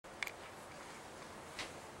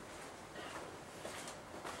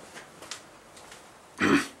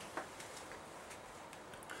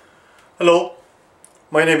Hello,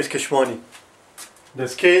 my name is Keshwani.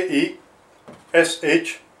 That's Keshwani,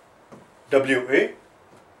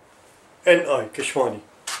 Keshwani.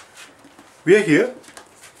 We are here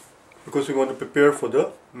because we want to prepare for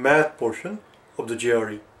the math portion of the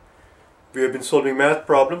GRE. We have been solving math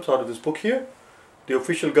problems out of this book here, the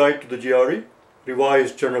official guide to the GRE,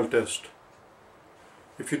 revised journal test.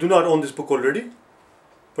 If you do not own this book already,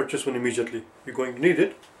 purchase one immediately. You're going to need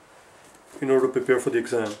it in order to prepare for the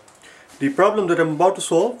exam. The problem that I'm about to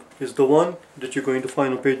solve is the one that you're going to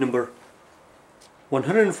find on page number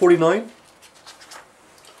 149.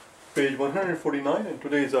 Page 149, and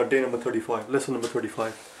today is our day number 35, lesson number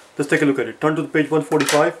 35. Let's take a look at it. Turn to the page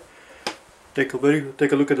 145. Take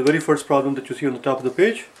a look at the very first problem that you see on the top of the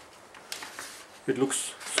page. It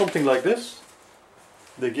looks something like this.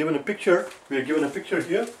 They're given a picture. We are given a picture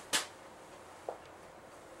here.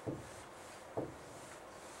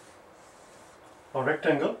 A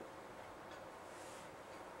rectangle.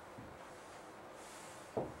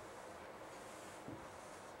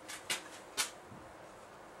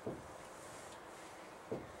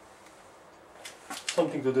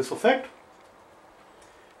 Something to this effect,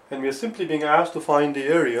 and we are simply being asked to find the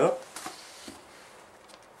area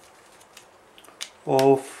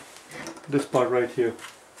of this part right here.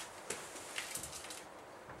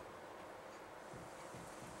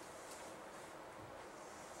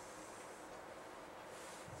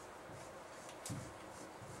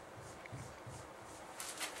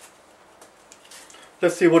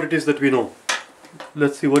 Let's see what it is that we know.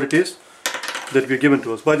 Let's see what it is that we're given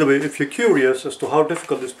to us. By the way, if you're curious as to how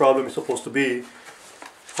difficult this problem is supposed to be,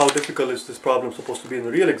 how difficult is this problem supposed to be in the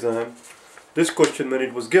real exam, this question, when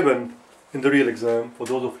it was given in the real exam, for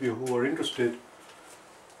those of you who are interested,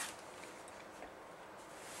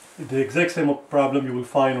 the exact same problem you will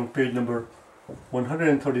find on page number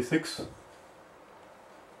 136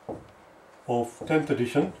 of 10th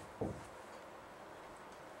edition.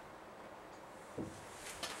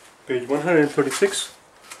 Page 136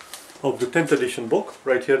 of the 10th edition book,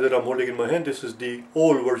 right here that I'm holding in my hand. This is the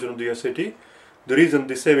old version of the SAT. The reason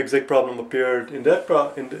the same exact problem appeared in that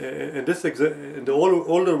in the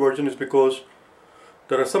older version is because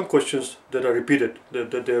there are some questions that are repeated, that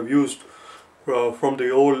they have used from the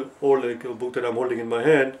old book that I'm holding in my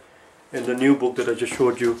hand, and the new book that I just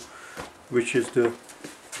showed you, which is the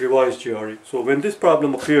revised GRE. So when this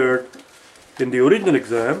problem appeared in the original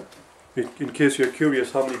exam, in case you're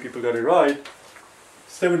curious how many people got it right,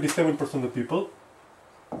 77% of the people,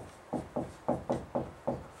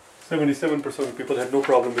 77% of the people had no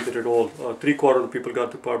problem with it at all. 3/4 of the people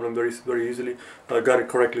got the problem very easily, got it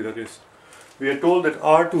correctly, that is. We are told that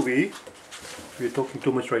R to V, we are talking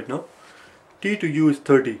too much right now, T to U is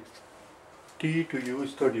 30. T to U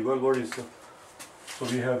is 30. Well, what is the, so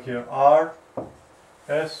we have here R,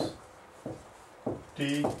 S,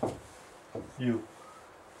 T, U.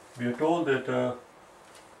 We are told that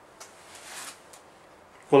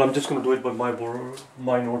well, I'm just going to do it by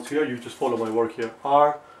my notes here. You just follow my work here.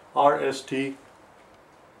 R, S, T.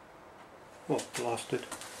 Oh, lost it.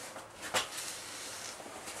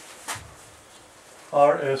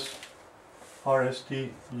 R, S,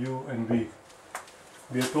 T, U, and V.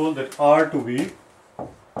 We are told that R to V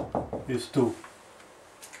is 2.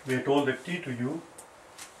 We are told that T to U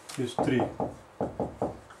is 3.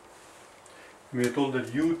 We are told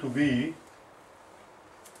that U to V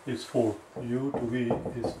is 4. U to V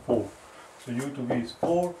is 4. So U to V is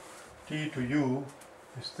 4, T to U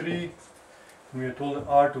is 3, and we are told that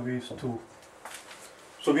R to V is 2.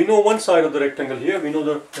 So we know one side of the rectangle here. We know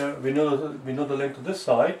the length of this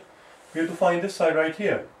side. We have to find this side right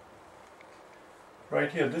here.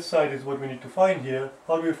 Right here, this side is what we need to find here.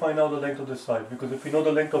 How do we find out the length of this side? Because if we know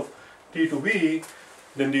the length of T to V,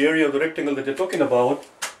 then the area of the rectangle that you're talking about,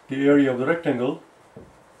 the area of the rectangle,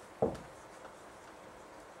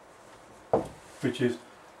 which is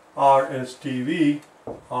RSTV,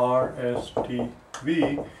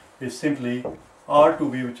 is simply R to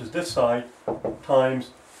V, which is this side,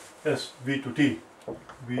 times SV to T,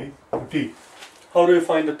 V to T. How do we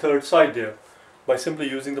find the third side there? By simply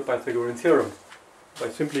using the Pythagorean theorem. By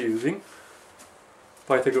simply using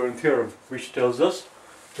Pythagorean theorem, which tells us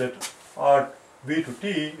that V to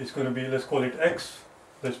T is going to be, let's call it X,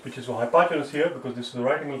 which is a hypotenuse here, because this is a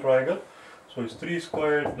right angle triangle. So it's 3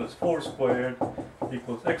 squared plus 4 squared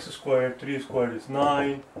equals x squared. 3 squared is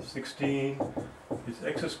 9, 16 is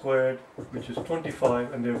x squared, which is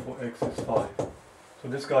 25, and therefore x is 5. So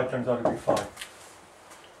this guy turns out to be 5.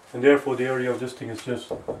 And therefore the area of this thing is just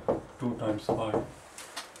 2 times 5.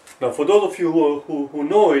 Now for those of you who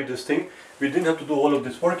know this thing, we didn't have to do all of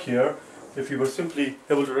this work here if you were simply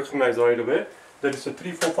able to recognize right away that is a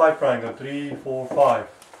 3, 4, 5 triangle. 3, 4, 5.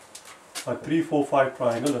 A 3, 4, 5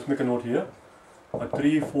 triangle. Let's make a note here. A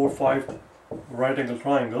 3, 4, 5 right angle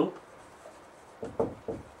triangle.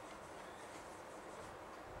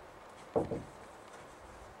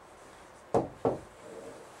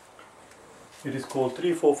 It is called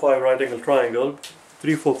 3, 4, 5 right angle triangle.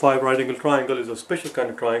 3, 4, 5 right angle triangle is a special kind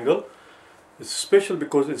of triangle. It's special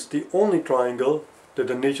because it's the only triangle that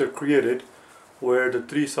the nature created where the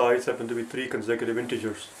three sides happen to be three consecutive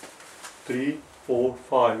integers. 3, 4,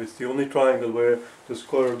 5. It's the only triangle where the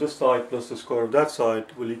square of this side plus the square of that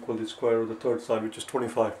side will equal the square of the third side, which is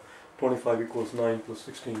 25. 25 equals 9 plus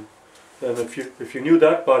 16. And if you knew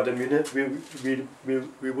that part, then we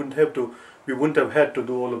wouldn't have had to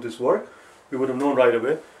do all of this work. We would have known right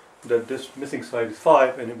away that this missing side is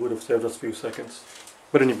 5, and it would have saved us a few seconds.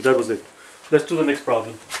 But anyway, that was it. Let's do the next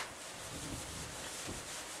problem.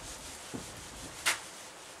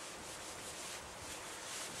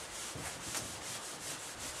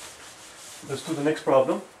 Let's do the next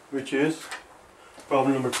problem, which is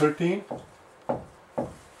problem number 13.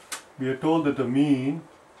 We are told that the mean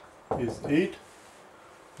is 8.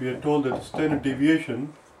 We are told that the standard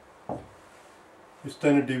deviation is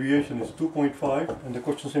 2.5, and the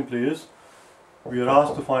question simply is, we are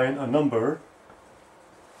asked to find a number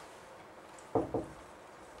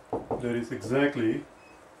that is exactly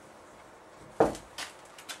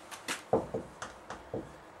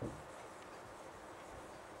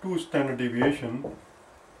two standard deviation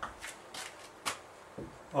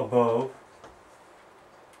above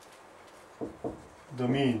the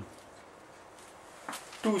mean.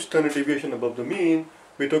 2 standard deviation above the mean.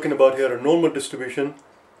 We're talking about here a normal distribution.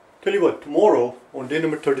 Tell you what, tomorrow on day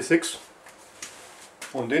number 36,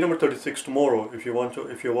 tomorrow, if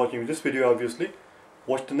you're watching this video, obviously,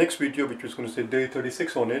 watch the next video, which is going to say day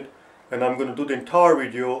 36 on it, and I'm going to do the entire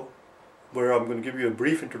video where I'm going to give you a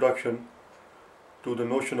brief introduction to the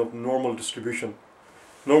notion of normal distribution.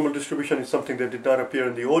 Normal distribution is something that did not appear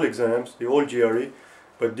in the old exams, the old GRE,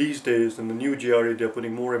 but these days in the new GRE they're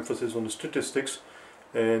putting more emphasis on the statistics,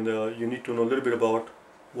 and you need to know a little bit about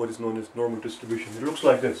what is known as normal distribution. It looks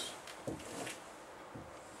like this.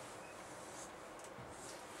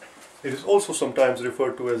 It is also sometimes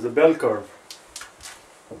referred to as the bell curve.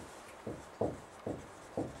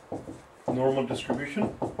 Normal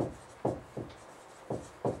distribution,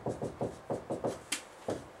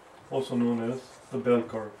 also known as the bell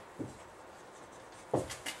curve.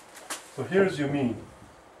 So here's your mean.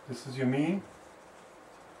 This is your mean.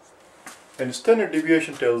 And standard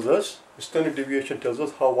deviation tells us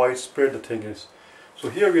how widespread the thing is. So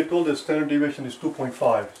here we are told that standard deviation is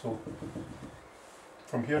 2.5. So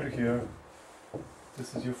from here to here,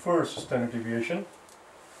 this is your first standard deviation.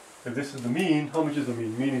 If this is the mean, how much is the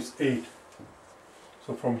mean? Mean is 8.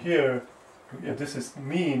 So from here to, if this is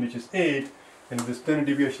mean, which is 8, and if the standard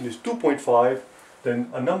deviation is 2.5, then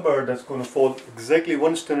a number that's going to fall exactly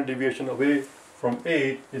one standard deviation away from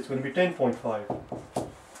 8 is going to be 10.5.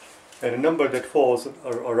 And a number that falls,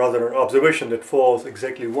 or rather an observation that falls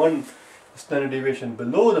exactly one standard deviation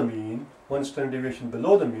below the mean, is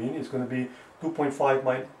going to be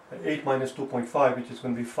 2.5 8 minus 2.5, which is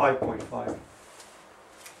going to be 5.5.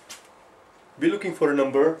 We're looking for a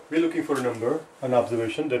number, an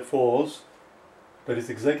observation that falls, that is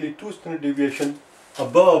exactly 2 standard deviation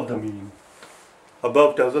above the mean.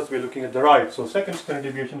 Above tells us we're looking at the right, so second standard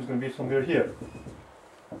deviation is going to be somewhere here.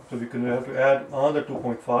 So we have to add another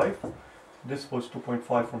 2.5. This was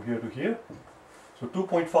 2.5 from here to here. So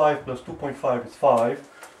 2.5 plus 2.5 is 5.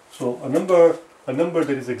 So a number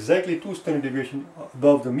that is exactly 2 standard deviation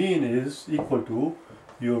above the mean is equal to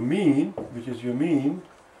your mean, which is your mean,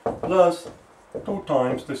 plus 2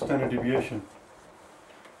 times the standard deviation.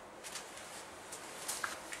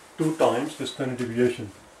 2 times the standard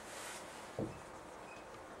deviation.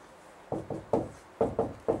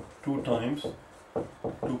 2 times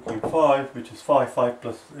 2.5, which is 5. 5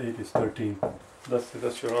 plus 8 is 13.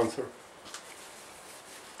 That's your answer.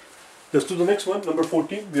 Let's do the next one, number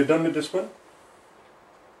 14. We are done with this one.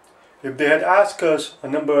 If they had asked us a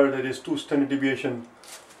number that is 2 standard deviation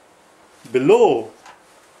below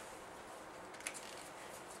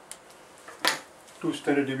 2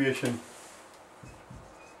 standard deviation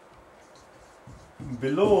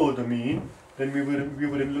below the mean, then we would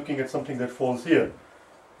be looking at something that falls here,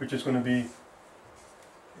 which is going to be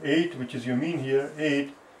 8, which is your mean here,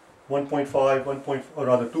 8, 1.5, or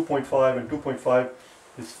rather 2.5 and 2.5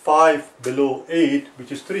 is 5 below 8,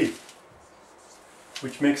 which is 3.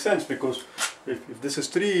 Which makes sense, because if this is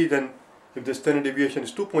 3, then if the standard deviation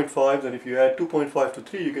is 2.5, then if you add 2.5 to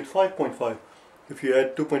 3, you get 5.5. If you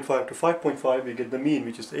add 2.5 to 5.5, you get the mean,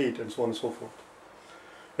 which is 8, and so on and so forth.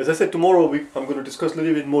 As I said, tomorrow I'm going to discuss a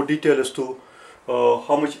little bit more detail as to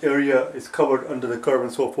how much area is covered under the curve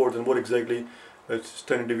and so forth, and what exactly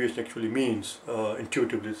standard deviation actually means,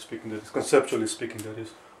 intuitively speaking, that is, conceptually speaking, that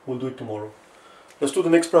is. We'll do it tomorrow. Let's do the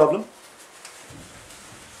next problem.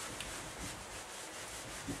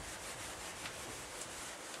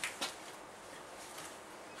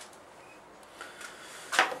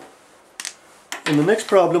 In the next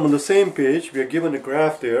problem on the same page, we are given a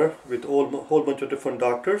graph there with a whole bunch of different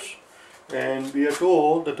doctors, and we are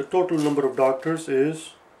told that the total number of doctors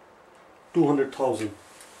is 200,000.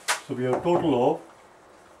 So we have a total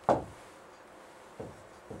of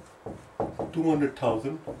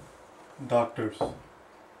 200,000 doctors,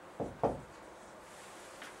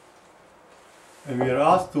 and we are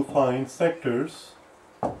asked to find sectors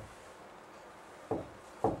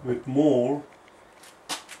with more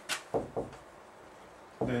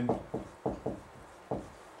than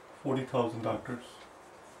 40,000 doctors.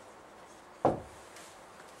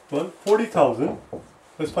 Well, 40,000,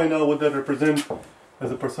 let's find out what that represents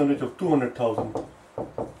as a percentage of 200,000.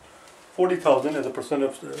 40,000 as a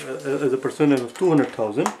percentage of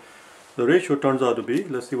 200,000. The ratio turns out to be,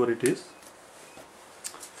 let's see what it is.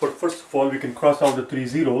 First of all, we can cross out the 3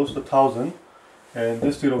 zeros, the 1,000, and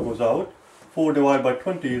this 0 goes out. 4 divided by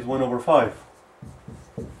 20 is 1 over 5.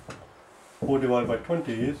 4 divided by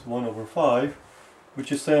 20 is 1 over 5,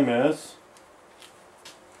 which is same as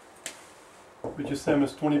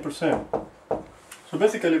 20%. So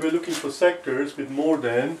basically we're looking for sectors with more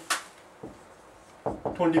than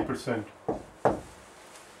 20%.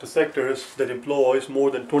 The sectors that employs more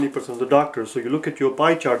than 20% of the doctors. So you look at your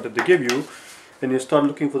pie chart that they give you, and you start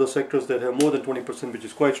looking for the sectors that have more than 20%, which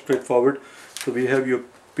is quite straightforward. So we have your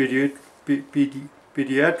pediatrics,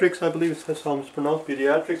 I believe that's how it's pronounced,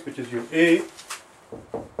 pediatrics, which is your A.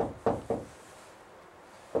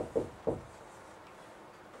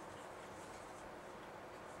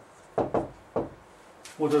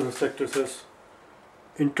 What other sector says?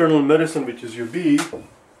 Internal medicine, which is your B.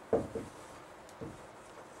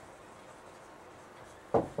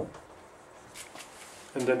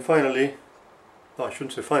 And then finally, I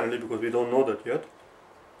shouldn't say finally because we don't know that yet,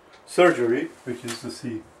 surgery, which is the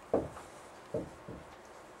C.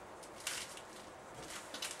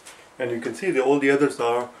 And you can see that all the others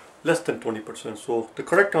are less than 20%. So the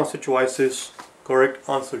correct answer choices,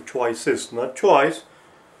 not choice,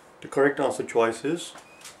 the correct answer choices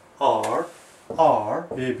are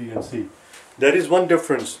A, B, and C. There is one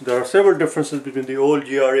difference. There are several differences between the old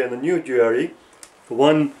GRE and the new GRE.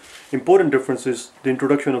 One important difference is the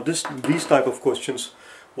introduction of these type of questions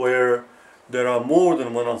where there are more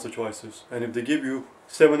than one answer choices. And if they give you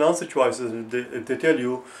 7 answer choices, if they tell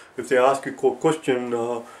you, if they ask you a question,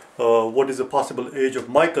 what is the possible age of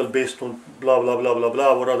Michael based on blah blah blah blah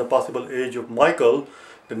blah, what are the possible age of Michael,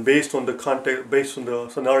 then based on the context, based on the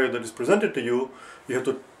scenario that is presented to you, you have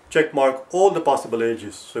to check mark all the possible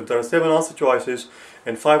ages. So if there are 7 answer choices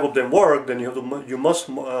and 5 of them work, then you must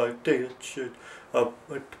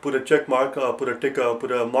put a check mark,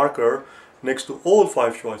 put a marker next to all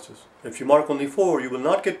 5 choices. If you mark only 4, you will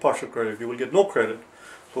not get partial credit, you will get no credit.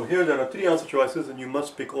 So here there are 3 answer choices and you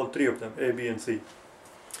must pick all 3 of them, A, B, and C.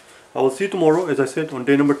 I will see you tomorrow, as I said, on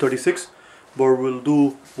day number 36, where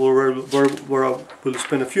we'll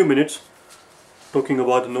spend a few minutes talking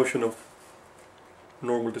about the notion of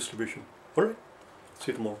normal distribution. Alright?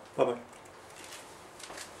 See you tomorrow. Bye bye.